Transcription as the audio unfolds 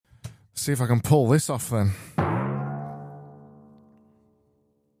See if I can pull this off then. Are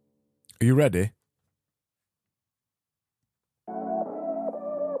you ready?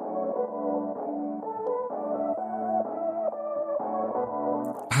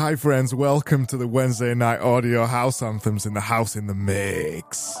 Hi friends, welcome to the Wednesday night audio house anthems in the house in the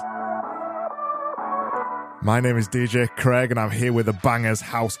mix. My name is DJ Craig and I'm here with the bangers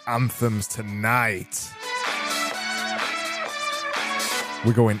house anthems tonight.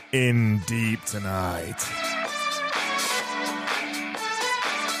 We're going in deep tonight.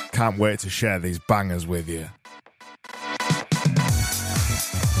 Can't wait to share these bangers with you.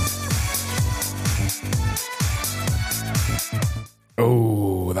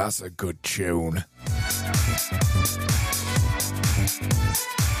 Oh, that's a good tune.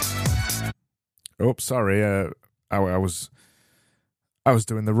 Oh, sorry. I was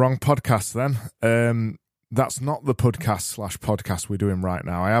doing the wrong podcast then. That's not the podcast we're doing right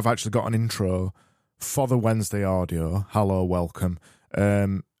now. I have actually got an intro for the Wednesday audio. Hello, welcome.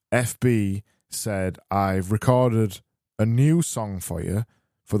 FB said, I've recorded a new song for you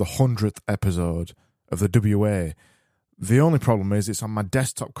for the 100th episode of the WA. The only problem is it's on my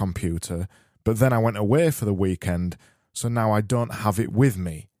desktop computer, but then I went away for the weekend, so now I don't have it with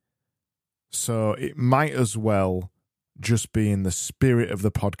me. So it might as well just be in the spirit of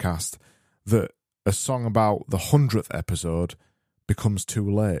the podcast that a song about the 100th episode becomes too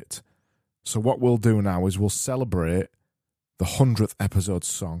late. So what we'll do now is we'll celebrate the 100th episode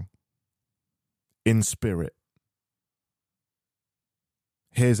song in spirit.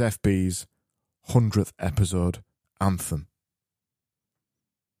 Here's FB's 100th episode anthem.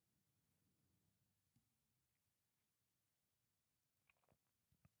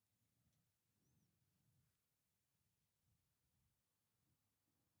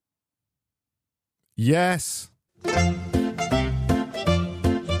 Yes.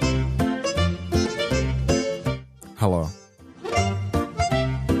 Hello.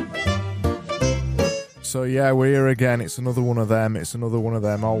 So yeah, we're here again. It's another one of them.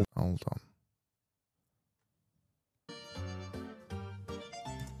 Hold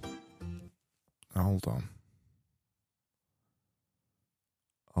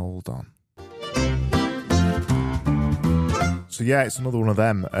on. So yeah, it's another one of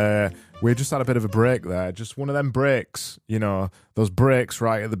them. We just had a bit of a break there. Just one of them breaks, you know, those breaks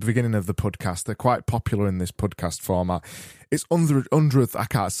right at the beginning of the podcast. They're quite popular in this podcast format. It's 100th, I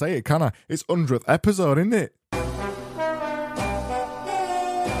can't say it, can I? It's 100th episode, isn't it?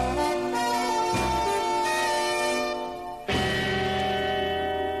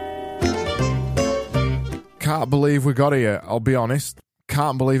 Can't believe we got here, I'll be honest.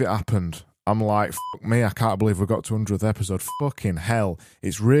 Can't believe it happened. I'm like, fuck me, I can't believe we got to 100th episode. Fucking hell.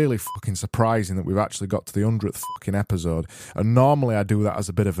 It's really fucking surprising that we've actually got to the 100th fucking episode. And normally I do that as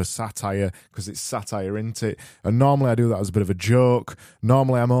a bit of a satire, because it's satire, isn't it? And normally I do that as a bit of a joke.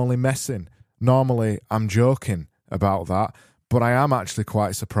 Normally I'm only messing. Normally I'm joking about that. But I am actually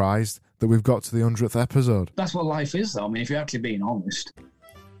quite surprised that we've got to the 100th episode. That's what life is, though. I mean, if you're actually being honest.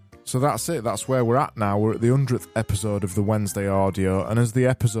 So that's it. That's where we're at now. We're at the 100th episode of the Wednesday audio. And as the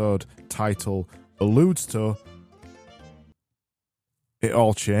episode title alludes to, it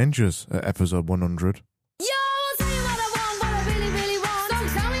all changes at episode 100. Yo, I'll tell you what I want, what I really, really want. So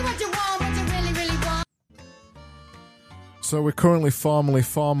tell me what you want, what you really, really want. So we're currently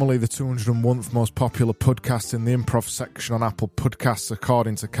formally the 201th most popular podcast in the improv section on Apple Podcasts,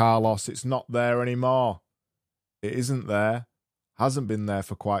 according to Carlos. It's not there anymore. It isn't there. Hasn't been there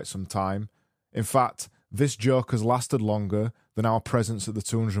for quite some time. In fact, this joke has lasted longer than our presence at the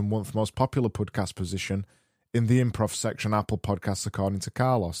 201th most popular podcast position in the improv section Apple Podcasts, according to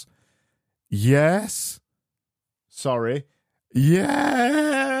Carlos. Yes. Sorry. Yes.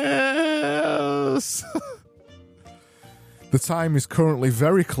 The time is currently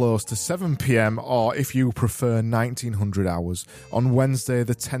very close to 7 p.m, or if you prefer 1900 hours, on Wednesday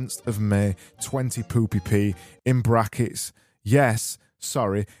the 10th of May, 20 poopy p, in brackets. Yes,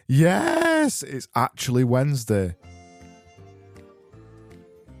 it's actually Wednesday.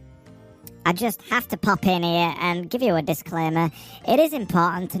 I just have to pop in here and give you a disclaimer. It is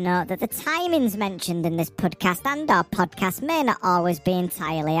important to note that the timings mentioned in this podcast and our podcast may not always be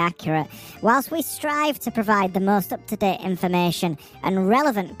entirely accurate. Whilst we strive to provide the most up-to-date information and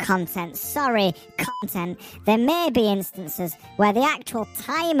relevant content, there may be instances where the actual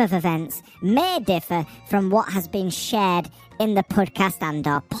time of events may differ from what has been shared in the podcast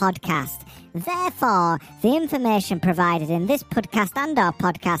and/or podcast. Therefore, the information provided in this podcast and/or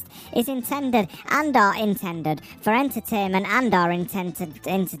podcast is intended for entertainment and/or entertainment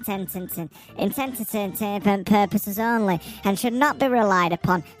purposes only, and should not be relied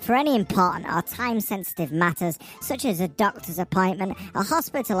upon for any important or time-sensitive matters, such as a doctor's appointment, a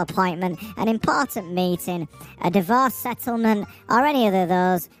hospital appointment, an important meeting, a divorce settlement, or any other of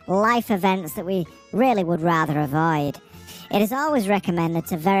those life events that we really would rather avoid. It is always recommended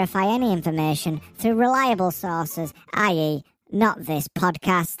to verify any information through reliable sources, i.e., not this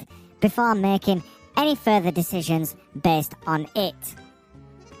podcast, before making any further decisions based on it.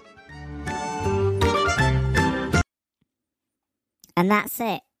 And that's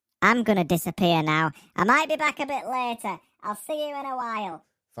it. I'm going to disappear now. I might be back a bit later. I'll see you in a while.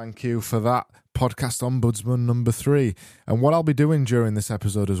 Thank you for that, Podcast Ombudsman number 3. And what I'll be doing during this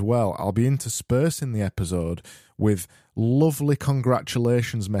episode as well, I'll be interspersing the episode with lovely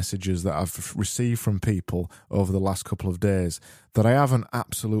congratulations messages that I've received from people over the last couple of days that I haven't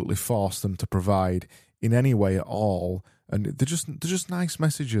absolutely forced them to provide in any way at all. And they're just nice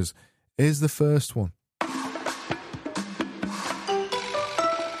messages. Here's the first one.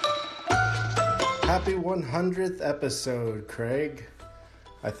 Happy 100th episode, Craig.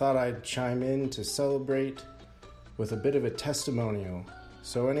 I thought I'd chime in to celebrate with a bit of a testimonial.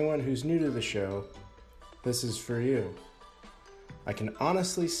 So anyone who's new to the show, this is for you. I can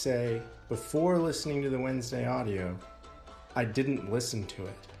honestly say, before listening to the Wednesday audio, I didn't listen to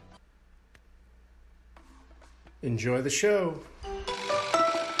it. Enjoy the show.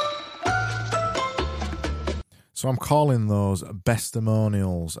 So I'm calling those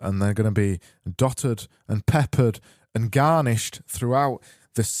bestimonials, and they're going to be dotted and peppered and garnished throughout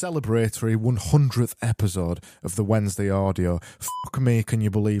the celebratory 100th episode of the Wednesday audio. Fuck me, can you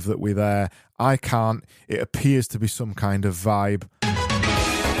believe that we're there? I can't. It appears to be some kind of vibe.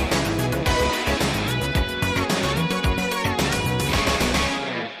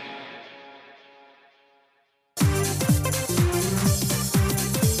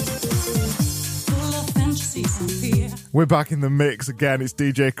 We're back in the mix again. It's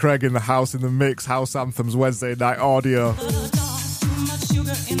DJ Craig in the house in the mix. House Anthems Wednesday night audio.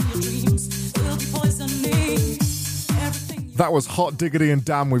 That was Hot Diggity and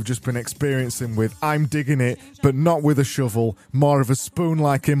Damn we've just been experiencing with I'm Digging It, but not with a shovel, more of a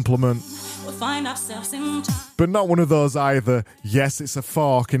spoon-like implement. But not one of those either. Yes, it's a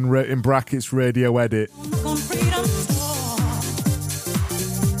fork in brackets radio edit.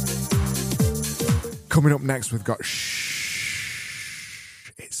 Coming up next, we've got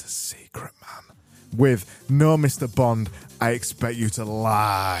Shh, It's a Secret Man. With No Mr. Bond, I Expect You to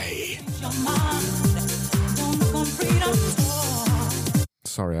Lie.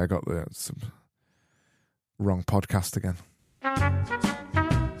 Sorry, I got the wrong podcast again.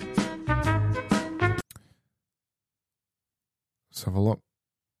 Let's have a look.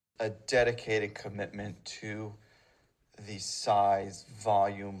 A dedicated commitment to the size,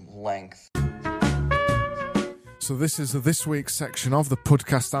 volume, length. So this is this week's section of the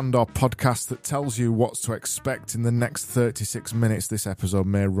podcast and/or podcast that tells you what to expect in the next 36 minutes. This episode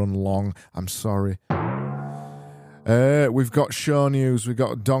may run long. I'm sorry. We've got show news, we've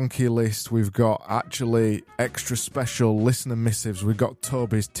got a donkey list, we've got actually extra special listener missives, we've got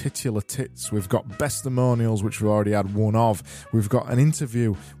Toby's titular tits, we've got bestimonials, which we've already had one of, we've got an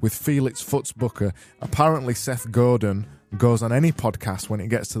interview with Felix Futzbooker. Apparently Seth Godin goes on any podcast when it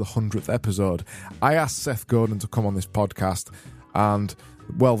gets to the 100th episode. I asked Seth Godin to come on this podcast, and,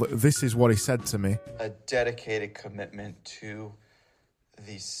 well, this is what he said to me. A dedicated commitment to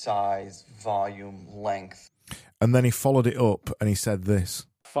the size, volume, length. And then he followed it up and he said this.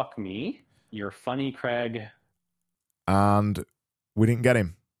 Fuck me. You're funny, Craig. And we didn't get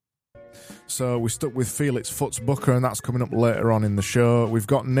him. So we stuck with Felix Futzbooker, and that's coming up later on in the show. We've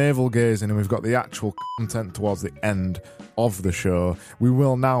got navel gazing, and we've got the actual content towards the end of the show. We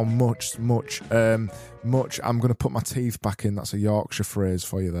will now much. I'm going to put my teeth back in. That's a Yorkshire phrase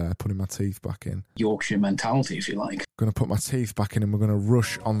for you there, putting my teeth back in. Yorkshire mentality, if you like. Going to put my teeth back in, and we're going to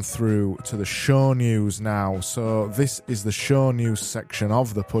rush on through to the show news now. So this is the show news section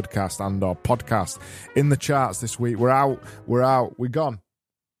of the podcast and/or podcast. In the charts this week, we're out, we're gone.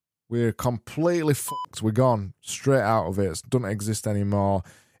 We're completely fucked. We're gone straight out of it. It doesn't exist anymore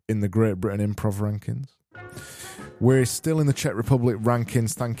in the Great Britain improv rankings. We're still in the Czech Republic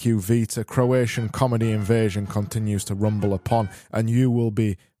rankings. Thank you, Vita. Croatian comedy invasion continues to rumble upon, and you will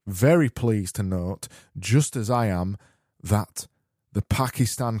be very pleased to note, just as I am, that the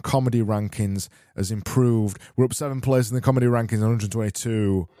Pakistan comedy rankings has improved. We're up 7 places in the comedy rankings,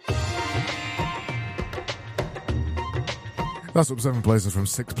 122. That's up 7 places from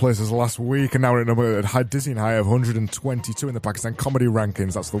 6 places last week, and now we're at a high dizzying high of 122 in the Pakistan comedy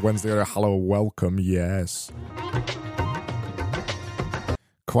rankings. That's the Wednesday. Hello, welcome, yes.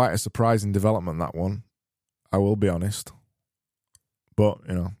 Quite a surprising development, that one. I will be honest. But,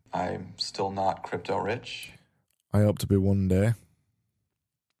 you know. I'm still not crypto rich. I hope to be one day.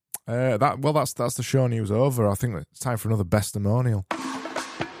 That's the show news over. I think it's time for another bestimonial.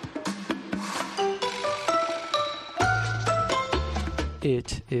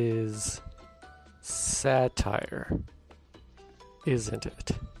 It is satire, isn't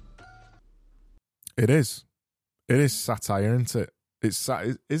it? It is. It is satire, isn't it?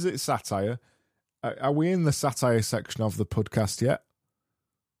 Is it satire? Are we in the satire section of the podcast yet?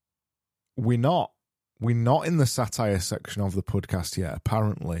 We're not. We're not in the satire section of the podcast yet,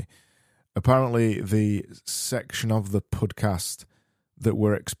 apparently. Apparently, the section of the podcast that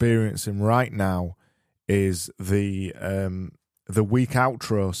we're experiencing right now is the week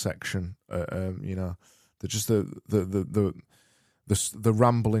outro section. The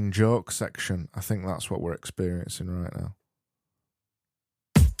rambling joke section. I think that's what we're experiencing right now.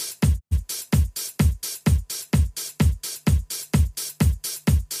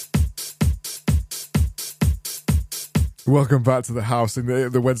 Welcome back to the house in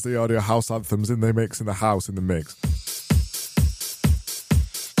the Wednesday audio house anthems in the mix, in the house in the mix.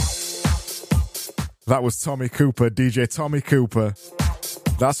 That was Tommy Cooper, DJ Tommy Cooper.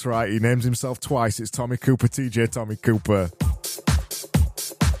 That's right, he names himself twice. It's Tommy Cooper, TJ Tommy Cooper.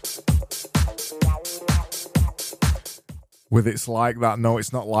 With it's like that, no,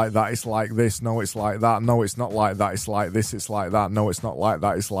 it's not like that, it's like this, no, it's like that, no, it's not like that, it's like this, it's like that, no, it's not like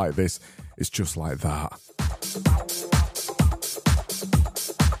that, it's like this, it's just like that.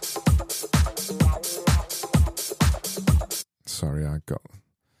 Sorry, I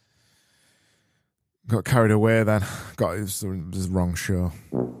got carried away then. It was the wrong show.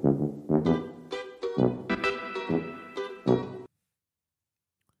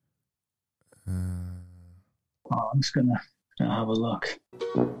 I'm just gonna have a look.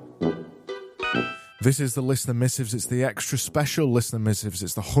 This is the listener missives. It's the extra special listener missives.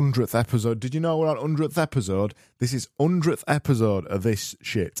 It's the 100th episode. Did you know we're on 100th episode? This is 100th episode of this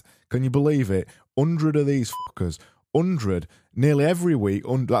shit. Can you believe it? 100 of these fuckers. 100 nearly every week.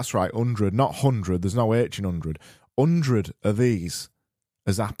 That's right, 100, not 100. There's no H in 100. 100 of these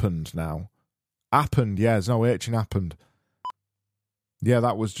has happened now. Happened, yeah, there's no H in happened. Yeah,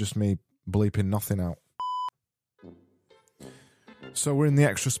 that was just me bleeping nothing out. So we're in the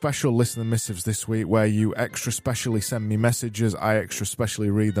extra special listener missives this week, where you extra specially send me messages, I extra specially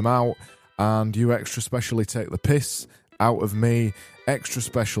read them out, and you extra specially take the piss out of me. Extra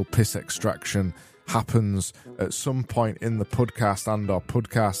special piss extraction happens at some point in the podcast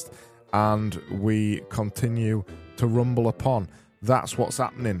and we continue to rumble upon. That's what's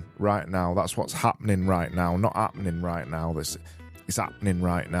happening right now. That's what's happening right now. Not happening right now. It's happening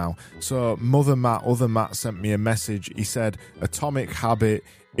right now. So other Matt sent me a message. He said, atomic habit,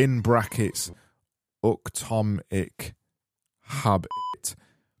 in brackets, uktomic habit.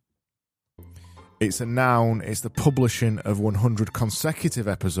 It's a noun. It's the publishing of 100 consecutive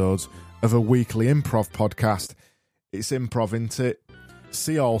episodes of a weekly improv podcast. It's improv, isn't it?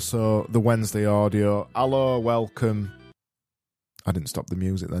 See also the Wednesday audio. Hello, welcome. I didn't stop the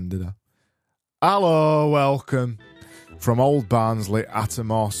music then, did I? Hello, welcome. From Old Barnsley,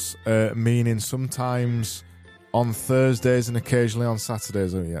 Atomos, meaning sometimes on Thursdays and occasionally on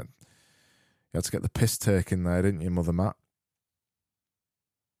Saturdays. Oh, yeah. You had to get the piss taken there, didn't you, Mother Matt?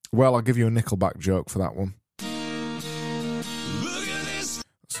 Well, I'll give you a Nickelback joke for that one. That's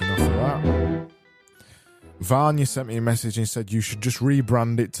enough of that. Vanya sent me a message and said you should just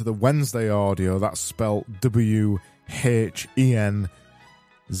rebrand it to the Wednesday audio. That's spelled WHENSDAY,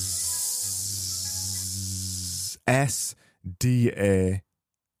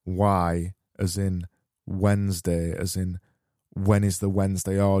 as in Wednesday, as in when is the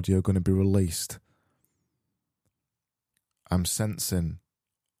Wednesday audio going to be released? I'm sensing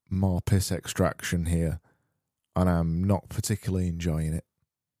more piss extraction here, and I'm not particularly enjoying it.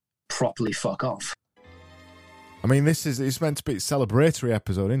 Properly fuck off. I mean, it's meant to be a celebratory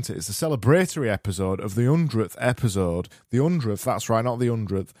episode, isn't it? It's a celebratory episode of the 100th episode. The 100th, that's right, not the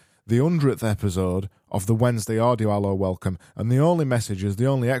 100th. The 100th episode of the Wednesday audio Hello Welcome. And the only messages, the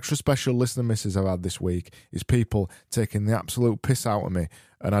only extra special listener misses I've had this week is people taking the absolute piss out of me.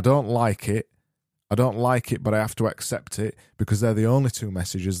 And I don't like it. I don't like it, but I have to accept it because they're the only 2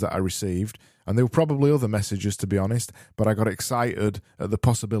 messages that I received. And there were probably other messages, to be honest, but I got excited at the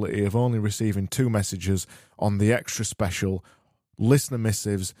possibility of only receiving 2 messages on the extra special listener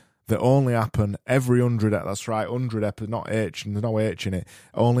missives that only happen every 100. That's right, 100 episodes, not H, and there's no H in it.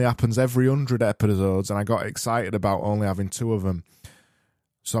 Only happens every 100 episodes, and I got excited about only having 2 of them.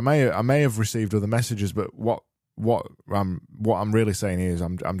 So I may have received other messages, but what I'm really saying is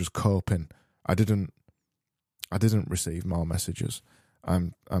I'm just coping. I didn't receive more messages.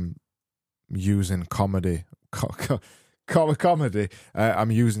 I'm using comedy. Comedy.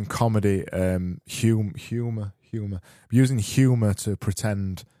 I'm using comedy, humor. Using humor to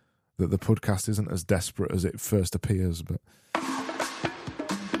pretend that the podcast isn't as desperate as it first appears. But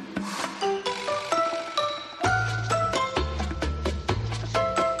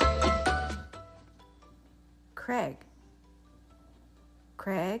Craig.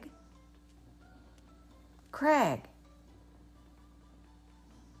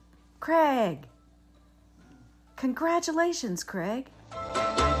 Congratulations, Craig.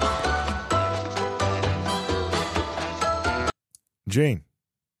 Gene.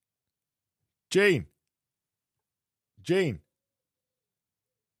 Gene,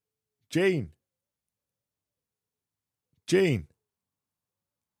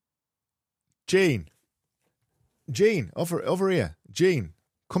 over here. Gene,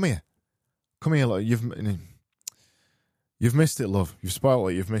 come here. Look, you've missed it, love. You've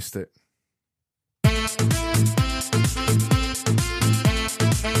spoiled it. You've missed it.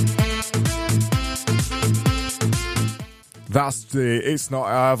 It's not,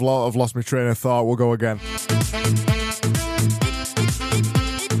 I've lost my train of thought. We'll go again.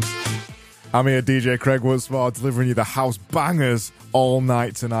 I'm here, DJ Craig Woodsmore, delivering you the house bangers all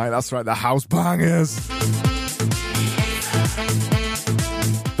night tonight. That's right, the house bangers.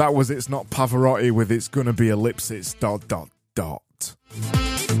 That was It's Not Pavarotti with It's Gonna Be Ellipsis ...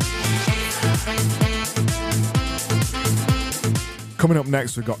 Coming up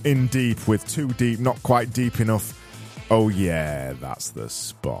next, we've got In Deep with Too Deep, Not Quite Deep Enough. Oh yeah, that's the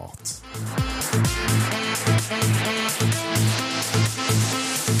spot.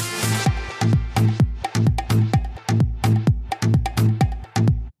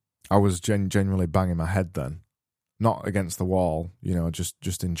 I was genuinely banging my head then. Not against the wall,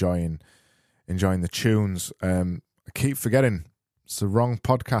 just enjoying the tunes. I keep forgetting it's the wrong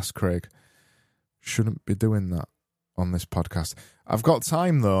podcast, Craig. Shouldn't be doing that on this podcast. I've got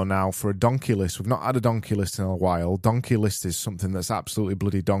time though now for a donkey list. We've not had a donkey list in a while. Donkey list is something that's absolutely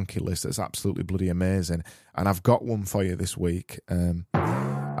bloody donkey list. That's absolutely bloody amazing. And I've got one for you this week. And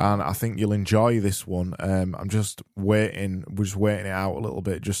I think you'll enjoy this one. I'm just waiting. We're just waiting it out a little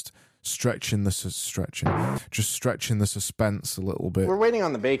bit. Just stretching the suspense a little bit. We're waiting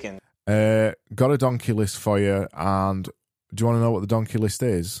on the bacon. Got a donkey list for you. And do you want to know what the donkey list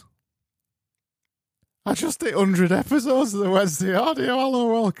is? I just hit 100 episodes of the Wednesday Audio.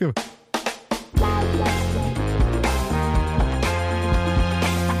 Hello, welcome.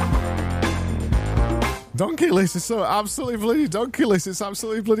 Donkey list is so absolutely bloody donkey list. It's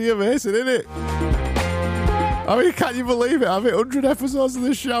absolutely bloody amazing, isn't it? I mean, can't you believe it? I've hit 100 episodes of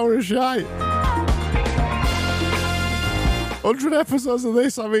this shower of shite. 100 episodes of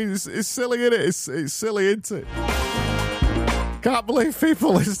this. I mean, it's silly, isn't it? It's silly, isn't it? Can't believe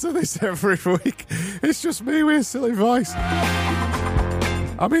people listen to this every week. It's just me with a silly voice.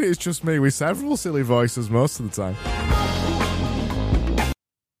 I mean, it's just me with several silly voices most of the time.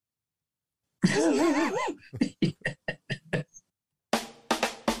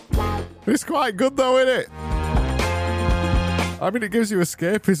 It's quite good though, isn't it? I mean, it gives you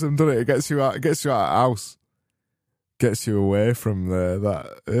escapism, doesn't it? It gets you out of the house. Gets you away from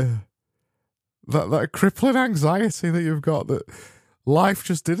that crippling anxiety that you've got, that life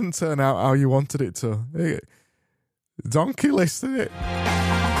just didn't turn out how you wanted it to. Donkey list, isn't it?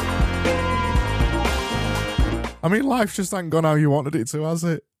 I mean, life just ain't gone how you wanted it to, has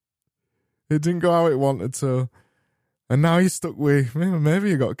it? It didn't go how it wanted to. And now you're stuck with, maybe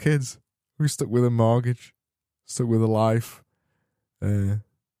you got kids. We're stuck with a mortgage. Stuck with a life.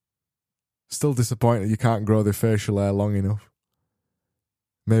 Still disappointed you can't grow the facial hair long enough.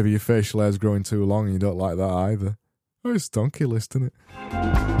 Maybe your facial hair's growing too long and you don't like that either. Oh, it's donkey list, isn't it?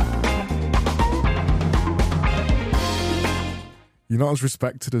 You're not as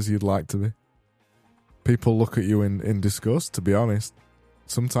respected as you'd like to be. People look at you in disgust, to be honest.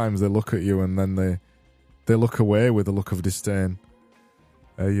 Sometimes they look at you and then they look away with a look of disdain.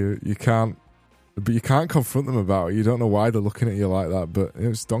 You can't confront them about it. You don't know why they're looking at you like that, but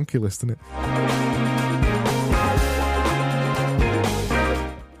it's donkey list, isn't it?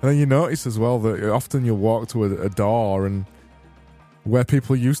 And then you notice as well that often you'll walk to a door, and where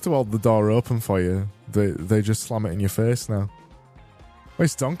people used to hold the door open for you, they just slam it in your face now. Well,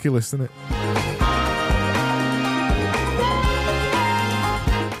 it's donkey list, isn't it?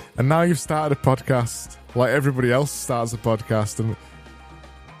 And now you've started a podcast like everybody else starts a podcast, and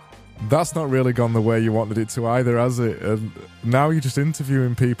that's not really gone the way you wanted it to either, has it? And now you're just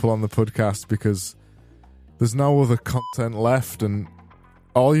interviewing people on the podcast because there's no other content left, and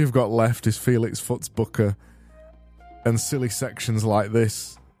all you've got left is Felix Futzbucker and silly sections like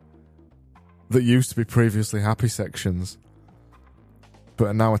this that used to be previously happy sections, but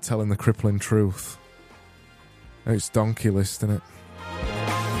are now telling the crippling truth. It's donkey list, isn't it?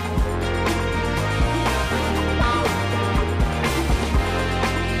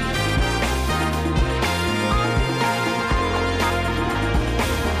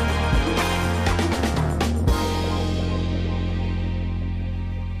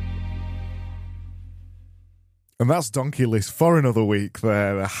 And that's Donkey List for another week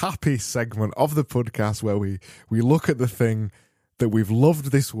there, a happy segment of the podcast where we look at the thing that we've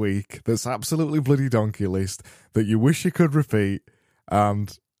loved this week, that's absolutely bloody Donkey List, that you wish you could repeat,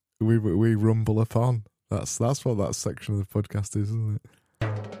 and we rumble upon. That's what that section of the podcast is, isn't it?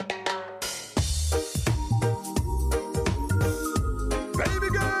 Baby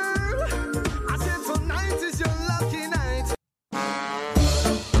girl, I said tonight is your lucky night.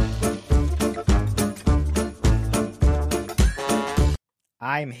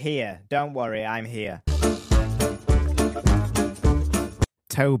 I'm here. Don't worry, I'm here.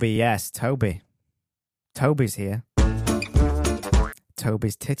 Toby, yes, Toby. Toby's here.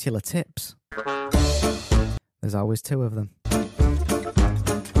 Toby's titular tips. There's always two of them.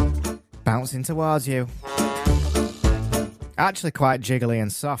 Bouncing towards you. Actually quite jiggly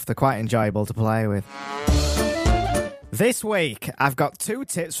and soft. They're quite enjoyable to play with. This week, I've got 2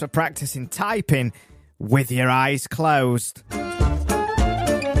 tips for practicing typing with your eyes closed.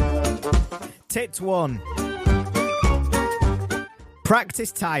 Tip 1.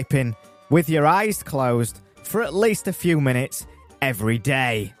 Practice typing with your eyes closed for at least a few minutes every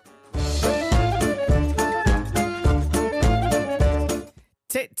day.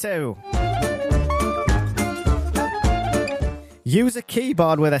 Tip 2. Use a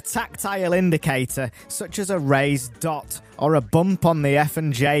keyboard with a tactile indicator, such as a raised dot or a bump on the F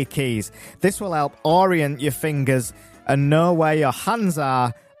and J keys. This will help orient your fingers and know where your hands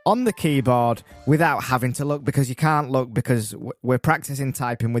are on the keyboard without having to look, because you can't look because we're practicing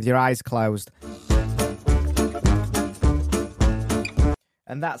typing with your eyes closed.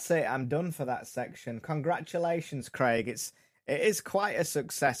 And that's it. I'm done for that section. Congratulations, Craig. It is quite a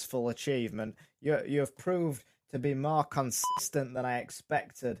successful achievement. You've proved to be more consistent than I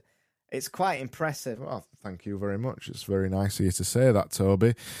expected. It's quite impressive. Well, thank you very much. It's very nice of you to say that,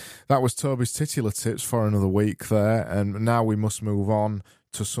 Toby. That was Toby's titular tips for another week there, and now we must move on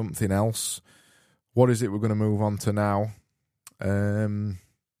to something else. What is it we're going to move on to now? I mean,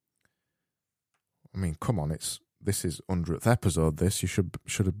 come on, this is 100th episode. This you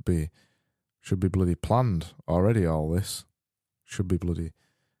should be bloody planned already. All this should be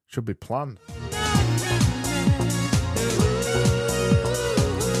planned.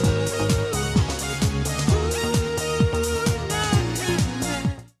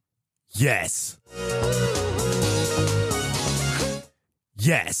 Yes.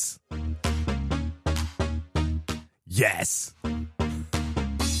 Yes. Yes.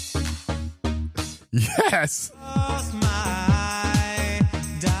 Yes.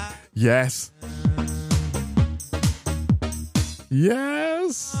 Yes.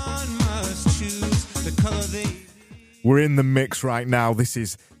 Yes. We're in the mix right now. This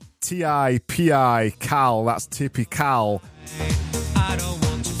is T.I.P.I. Cal. That's Tippy Cal.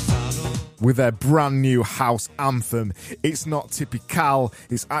 With their brand new house anthem. It's not typical,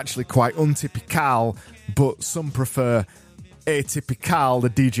 it's actually quite untypical, but some prefer Atypical, the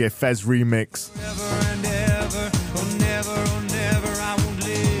DJ Fez remix.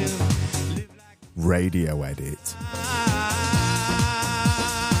 Radio edit.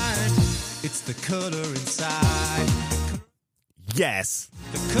 It's the color inside. Yes.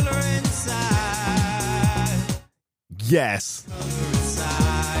 The color inside. Yes. The color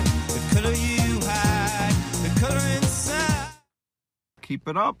inside. The color you hide. The color inside. Keep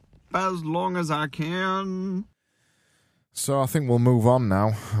it up as long as I can. So I think we'll move on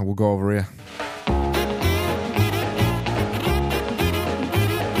now. We'll go over here.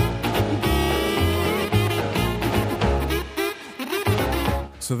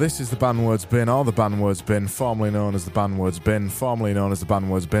 So this is the Bandwords Bin, or the Bandwords Bin, formerly known as the Bandwords Bin, formerly known as the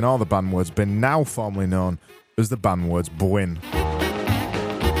Bandwords Bin, or the Bandwords Bin, now formerly known as the Bandwords Bwin.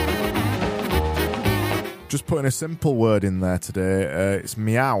 Just putting a simple word in there today. It's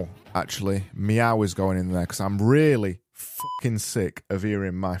meow, actually. Meow is going in there because I'm really fucking sick of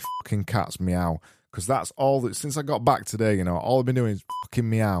hearing my fucking cats meow because that's all that, since I got back today, you know, all I've been doing is fucking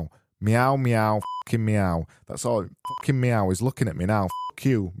meow. Meow, meow, fucking meow. That's all. Fucking meow is looking at me now. Fuck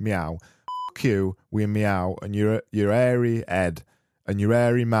you, meow. Fuck you, we meow, and your airy head, and your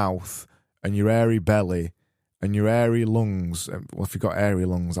airy mouth, and your airy belly, and your airy lungs. Well, if you've got airy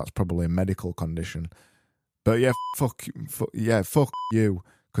lungs, that's probably a medical condition. But yeah, fuck you,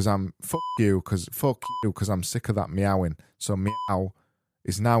 because I'm sick of that meowing. So meow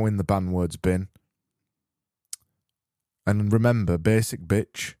is now in the ban words bin. And remember, basic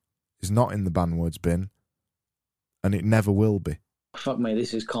bitch is not in the ban words bin, and it never will be. Fuck me,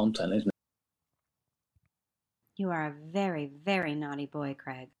 this is content, isn't it? You are a very, very naughty boy,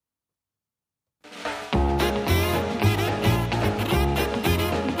 Craig.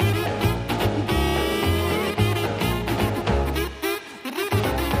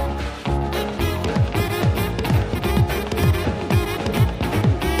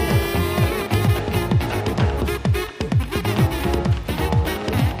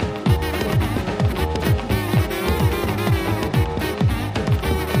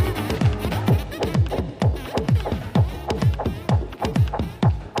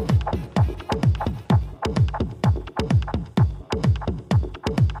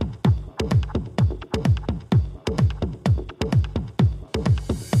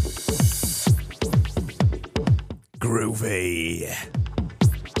 Groovy.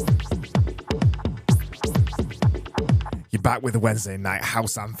 You're back with the Wednesday night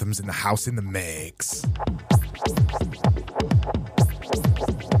house anthems in the house in the mix.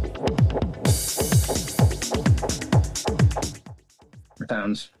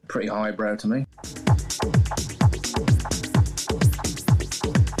 Sounds pretty highbrow to me.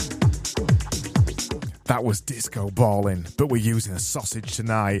 That was Disco Ballin', but we're using a sausage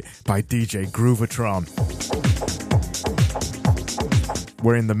tonight by DJ Groovatron.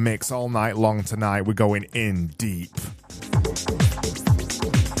 We're in the mix all night long tonight. We're going in deep.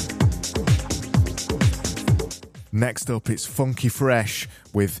 Next up, it's Funky Fresh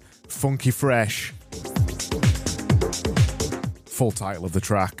with Funky Fresh. Full title of the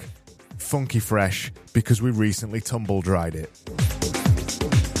track, Funky Fresh, because we recently tumble dried it.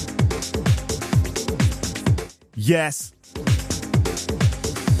 Yes.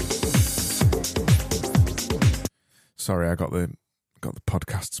 Sorry, I got the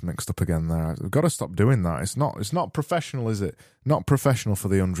podcasts mixed up again there. I've got to stop doing that. It's not professional, is it? Not professional for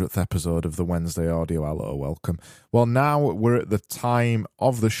the 100th episode of the Wednesday Audio Hello Welcome. Well, now we're at the time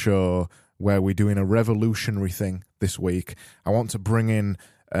of the show where we're doing a revolutionary thing this week. I want to bring in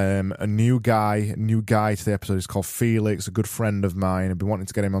a new guy to the episode. He's called Felix, a good friend of mine. I've been wanting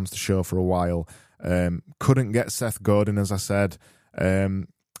to get him onto the show for a while. Couldn't get Seth Godin, as I said.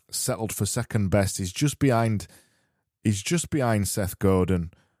 Settled for second best. He's just behind Seth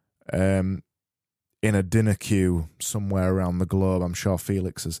Godin in a dinner queue somewhere around the globe. I'm sure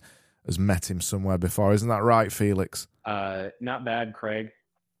Felix has met him somewhere before. Isn't that right, Felix? Not bad, Craig.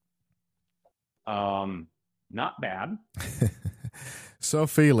 Not bad. So,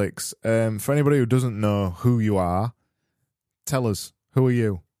 Felix, for anybody who doesn't know who you are, tell us, who are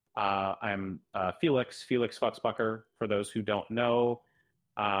you? I'm Felix Fuxbucker, for those who don't know.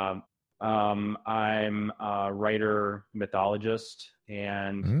 I'm a writer, mythologist,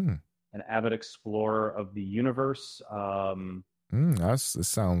 and an avid explorer of the universe. This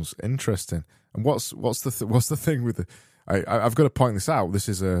sounds interesting. And what's the thing with the? I've got to point this out. This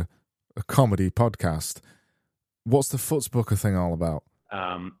is a comedy podcast. What's the Futzbucker thing all about?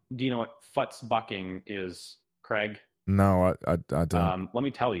 Do you know what Futzbucking is, Craig? No, I don't. Let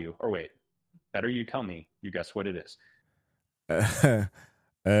me tell you. Or wait, better you tell me. You guess what it is.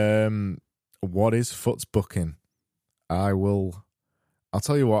 What is Futzbucking? I'll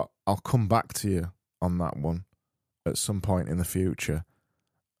tell you what, I'll come back to you on that one at some point in the future.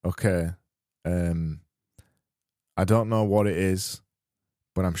 Okay. I don't know what it is,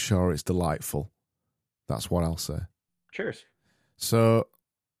 but I'm sure it's delightful. That's what I'll say. Cheers. So,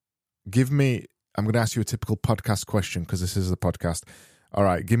 I'm going to ask you a typical podcast question because this is a podcast. All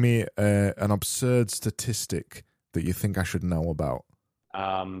right, give me an absurd statistic that you think I should know about.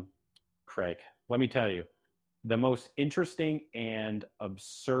 Craig, let me tell you, the most interesting and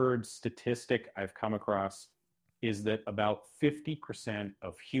absurd statistic I've come across is that about 50%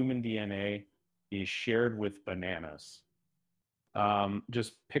 of human DNA is shared with bananas.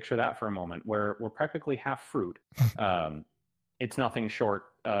 Just picture that for a moment, where we're practically half fruit. It's nothing short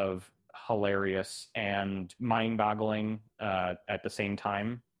of hilarious and mind-boggling at the same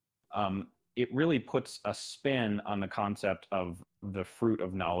time. It really puts a spin on the concept of the fruit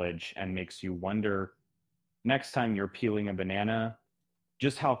of knowledge and makes you wonder, next time you're peeling a banana,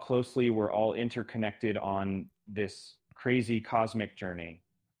 just how closely we're all interconnected on this crazy cosmic journey.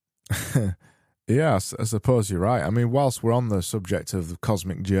 Yes, I suppose you're right. I mean, whilst we're on the subject of the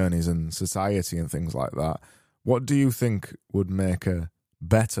cosmic journeys and society and things like that, what do you think would make a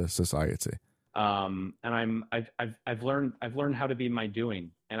better society? And I've learned how to be my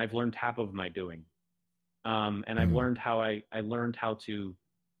doing, and I've learned half of my doing. And I've learned how I learned how to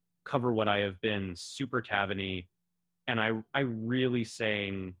cover what I have been super taverny, and I really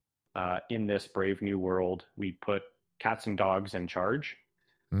saying in this brave new world we put cats and dogs in charge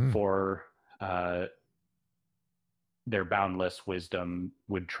for their boundless wisdom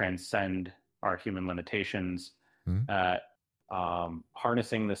would transcend our human limitations.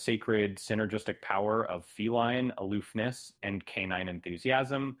 Harnessing the sacred synergistic power of feline aloofness and canine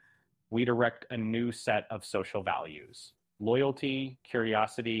enthusiasm, we'd erect a new set of social values: loyalty,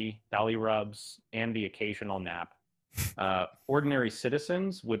 curiosity, belly rubs, and the occasional nap. Ordinary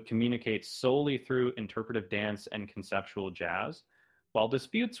citizens would communicate solely through interpretive dance and conceptual jazz, while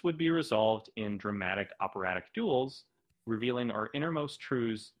disputes would be resolved in dramatic operatic duels, revealing our innermost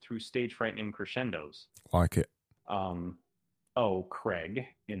truths through stage-frightening crescendos. Like it. Oh, Craig,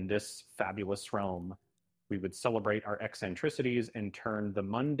 in this fabulous realm, we would celebrate our eccentricities and turn the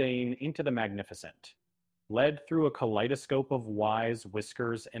mundane into the magnificent. Led through a kaleidoscope of wise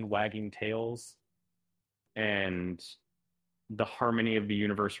whiskers and wagging tails, and the harmony of the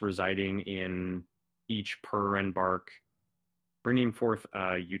universe residing in each purr and bark, bringing forth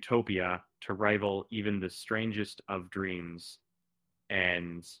a utopia to rival even the strangest of dreams.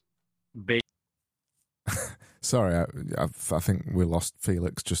 And Sorry, I think we lost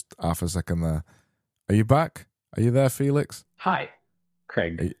Felix just half a second there. Are you back? Are you there, Felix? Hi,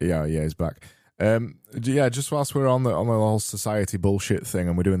 Craig. Yeah, he's back. Yeah, just whilst we're on the whole society bullshit thing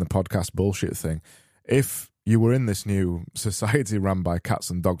and we're doing the podcast bullshit thing, if you were in this new society run by cats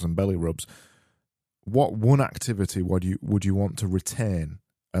and dogs and belly rubs, what one activity would you want to retain,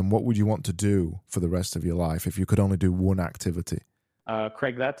 and what would you want to do for the rest of your life if you could only do one activity?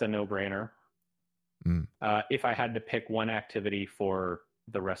 Craig, that's a no-brainer. If I had to pick one activity for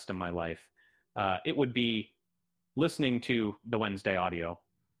the rest of my life, it would be listening to the Wednesday audio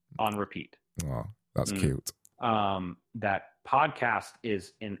on repeat. Oh, that's cute. That podcast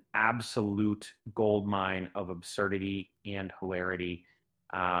is an absolute goldmine of absurdity and hilarity.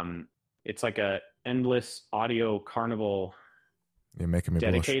 It's like a endless audio carnival. You're making me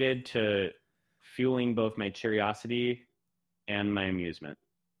dedicated to fueling both my curiosity and my amusement.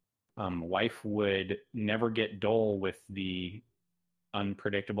 Wife would never get dull with the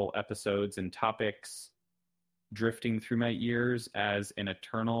unpredictable episodes and topics drifting through my ears as an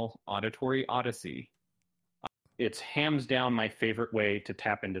eternal auditory odyssey. It's hands down my favorite way to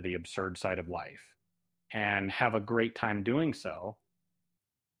tap into the absurd side of life and have a great time doing so.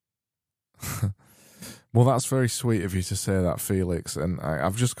 Well, that's very sweet of you to say that, Felix. And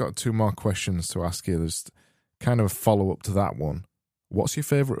I've just got two more questions to ask you. There's kind of a follow-up to that one. What's your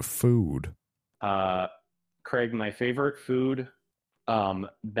favorite food? Craig, my favorite food,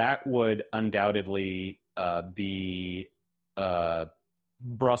 that would undoubtedly be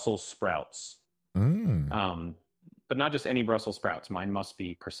Brussels sprouts. But not just any Brussels sprouts. Mine must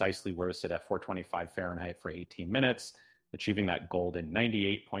be precisely roasted at 425 Fahrenheit for 18 minutes, achieving that golden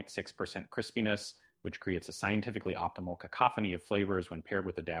 98.6% crispiness, which creates a scientifically optimal cacophony of flavors when paired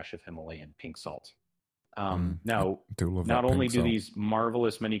with a dash of Himalayan pink salt. Now, not only do these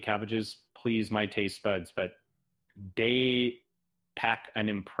marvelous mini cabbages please my taste buds, but they pack an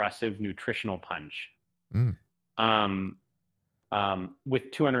impressive nutritional punch.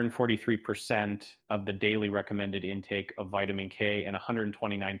 With 243% of the daily recommended intake of vitamin K and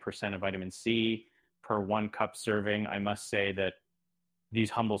 129% of vitamin C per 1 cup serving, I must say that these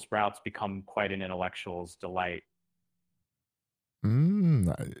humble sprouts become quite an intellectual's delight.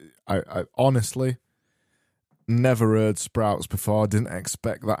 I honestly never heard sprouts before. Didn't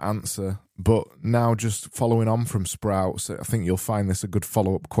expect that answer. But now, just following on from sprouts, I think you'll find this a good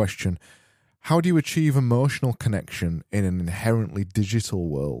follow-up question. How do you achieve emotional connection in an inherently digital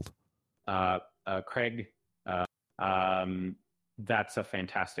world? Craig, that's a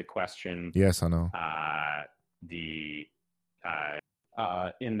fantastic question. Yes, I know.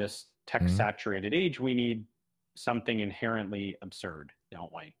 In this tech-saturated age, we need something inherently absurd,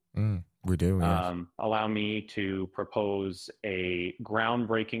 don't we? We do, yes. Allow me to propose a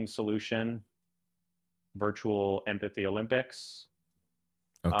groundbreaking solution: virtual empathy Olympics.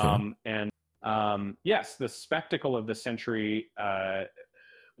 Okay. Yes, the spectacle of the century,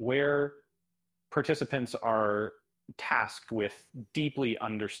 where participants are tasked with deeply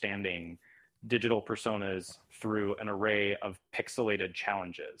understanding digital personas through an array of pixelated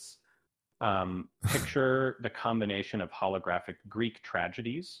challenges. Picture the combination of holographic Greek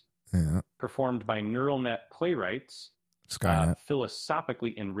tragedies performed by neural net playwrights, Skynet,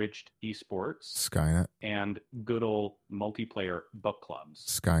 philosophically enriched esports, Skynet, and good old multiplayer book clubs.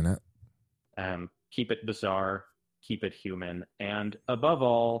 Skynet. Keep it bizarre, keep it human, and above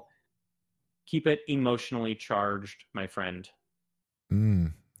all, keep it emotionally charged, my friend.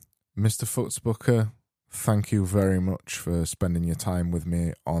 Mr. Footsbooker, thank you very much for spending your time with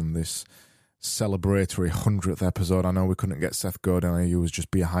me on this celebratory 100th episode. I know we couldn't get Seth Godin. I know you was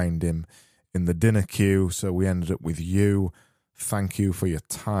just behind him in the dinner queue, so we ended up with you. Thank you for your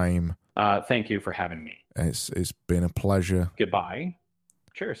time. Thank you for having me. It's been a pleasure. Goodbye.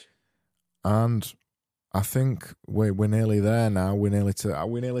 Cheers. And I think we're nearly there now. We're nearly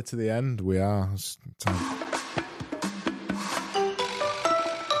to the end. We are. It's time.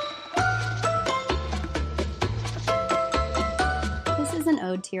 This is an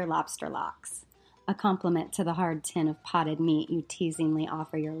ode to your lobster locks, a compliment to the hard tin of potted meat you teasingly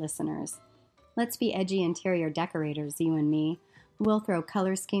offer your listeners. Let's be edgy interior decorators, you and me. We'll throw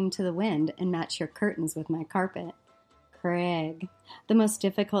color scheme to the wind and match your curtains with my carpet. Craig, the most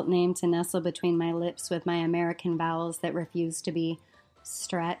difficult name to nestle between my lips with my American vowels that refuse to be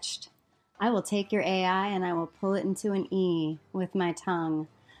stretched. I will take your AI and I will pull it into an E with my tongue,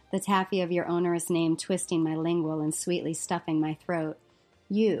 the taffy of your onerous name twisting my lingual and sweetly stuffing my throat.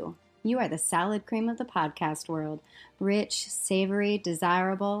 You are the salad cream of the podcast world. Rich, savory,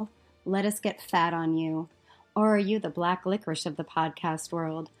 desirable. Let us get fat on you. Or are you the black licorice of the podcast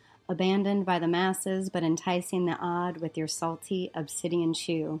world, abandoned by the masses but enticing the odd with your salty obsidian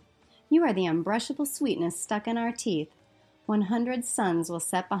chew? You are the unbrushable sweetness stuck in our teeth. 100 suns will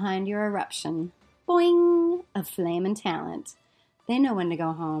set behind your eruption. Boing! Of flame and talent. They know when to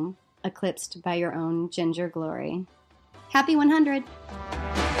go home, eclipsed by your own ginger glory. Happy 100!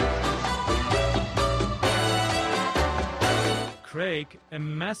 Craig, a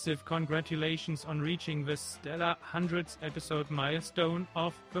massive congratulations on reaching the stellar 100th episode milestone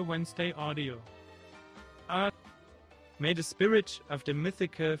of the Wednesday Audio. May the spirit of the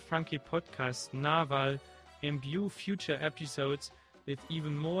mythical Frankie podcast Narwhal imbue future episodes with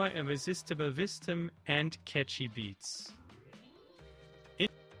even more irresistible wisdom and catchy beats.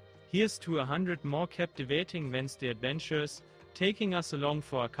 Here's to 100 more captivating Wednesday adventures, taking us along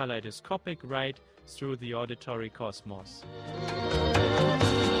for a kaleidoscopic ride through the auditory cosmos.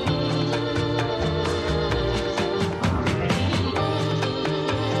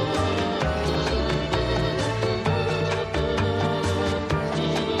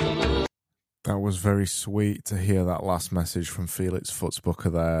 That was very sweet to hear that last message from Felix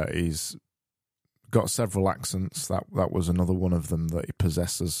Footsbooker there. He's got several accents. That was another one of them that he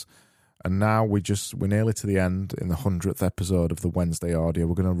possesses. And now we're nearly to the end in the 100th episode of the Wednesday Audio.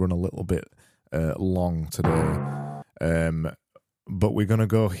 We're going to run a little bit long today. But we're going to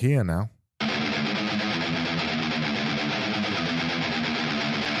go here now.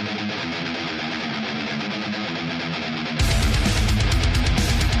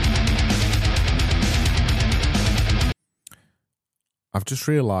 I've just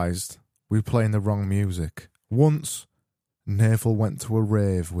realised we're playing the wrong music. Once, Naval went to a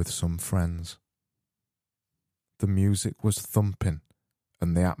rave with some friends. The music was thumping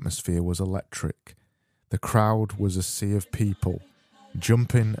and the atmosphere was electric. The crowd was a sea of people,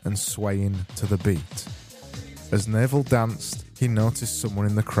 jumping and swaying to the beat. As Naval danced, he noticed someone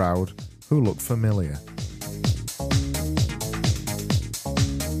in the crowd who looked familiar.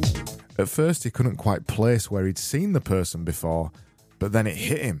 At first, he couldn't quite place where he'd seen the person before, but then it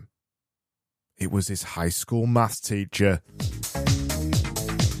hit him. It was his high school maths teacher.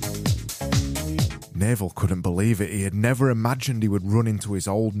 Naval couldn't believe it. He had never imagined he would run into his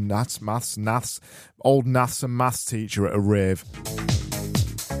old maths and maths teacher at a rave.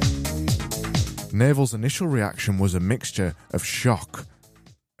 Naval's initial reaction was a mixture of shock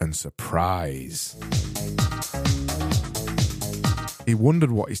and surprise. He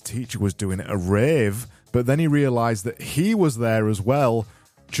wondered what his teacher was doing at a rave, but then he realised that he was there as well,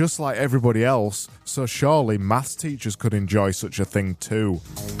 just like everybody else, so surely maths teachers could enjoy such a thing too.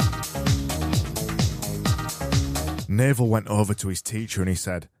 Naval went over to his teacher and he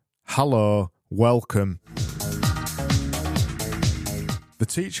said, "Hello, welcome." The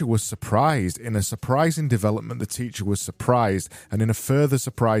teacher was surprised. In a surprising development, the teacher was surprised, and in a further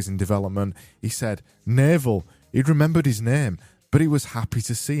surprising development, he said, "Naval." He'd remembered his name. but he was happy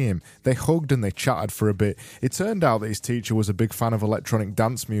to see him. They hugged and they chatted for a bit. It turned out that his teacher was a big fan of electronic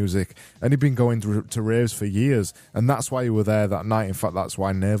dance music, and he'd been going to raves for years, and that's why he were there that night. In fact, that's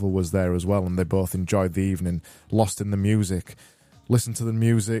why Naval was there as well, and they both enjoyed the evening, lost in the music. Listened to the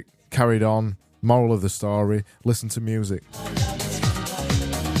music, carried on. Moral of the story, listen to music.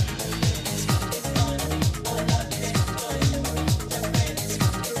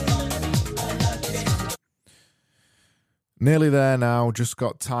 Nearly there now, just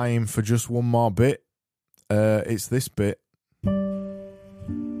got time for just one more bit. It's this bit.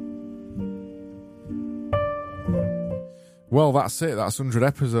 Well, that's it. That's 100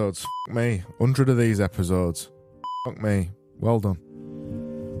 episodes. Fuck me. 100 of these episodes. Fuck me. Well done.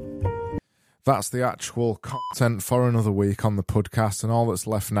 That's the actual content for another week on the podcast, and all that's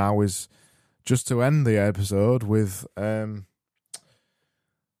left now is just to end the episode with,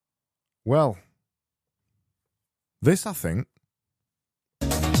 well, this, I think.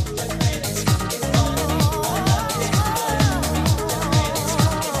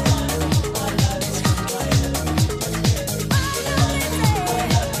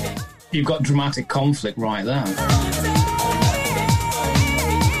 You've got dramatic conflict right there.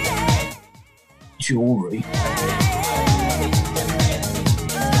 Jewelry.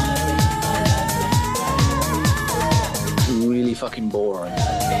 Really fucking boring.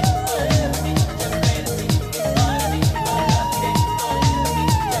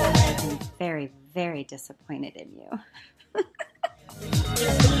 Very, very disappointed in you.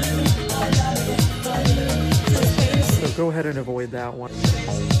 So go ahead and avoid that one.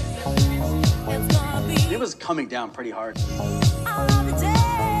 It was coming down pretty hard.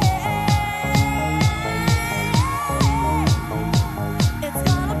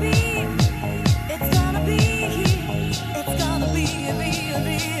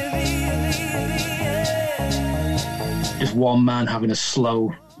 Just one man having a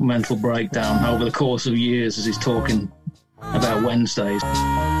slow mental breakdown over the course of years as he's talking about Wednesdays.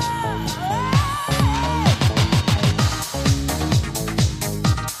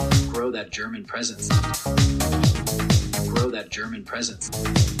 Grow that German presence. Grow that German presence.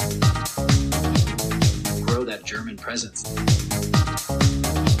 Grow that German presence.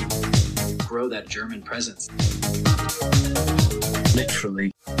 Grow that German presence.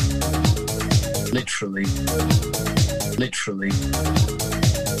 Literally. Literally. Literally.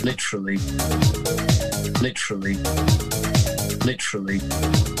 Literally. Literally. Literally.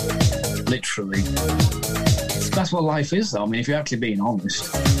 Literally. That's what life is, though. I mean, if you're actually being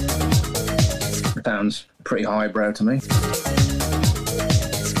honest. Sounds pretty highbrow to me.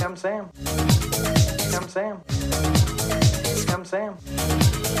 Come Sam. Come Sam. Come Sam.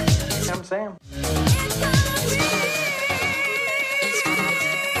 Come Sam.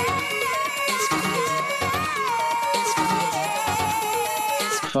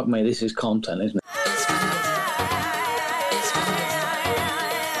 Fuck me, this is content, isn't it?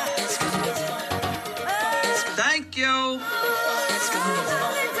 Thank you.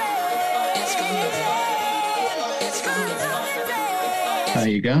 There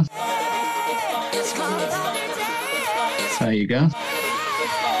you go. There you go.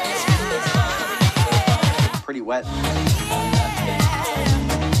 Pretty wet.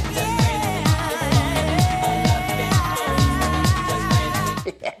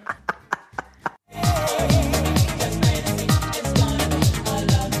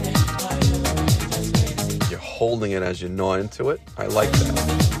 You're holding it as you gnaw into it. I like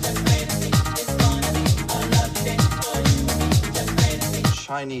that.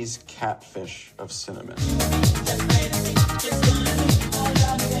 Chinese catfish of cinnamon.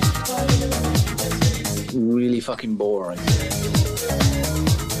 Really fucking boring.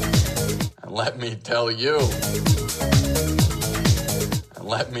 And let me tell you. And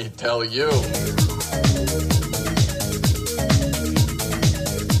let me tell you.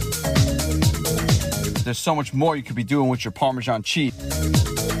 There's so much more you could be doing with your Parmesan cheese.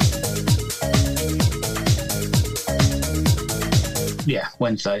 Yeah,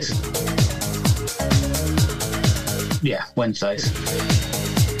 Wednesdays. Yeah, Wednesdays.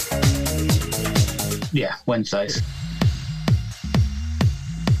 Yeah, Wednesdays.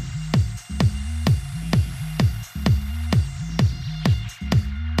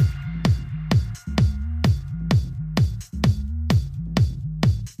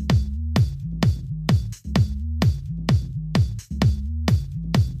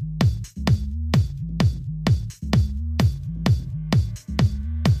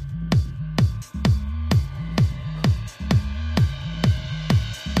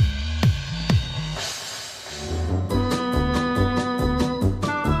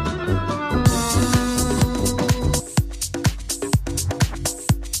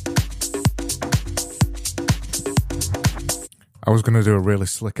 I was going to do a really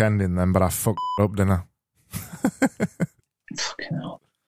slick ending then, but I fucked up, didn't I?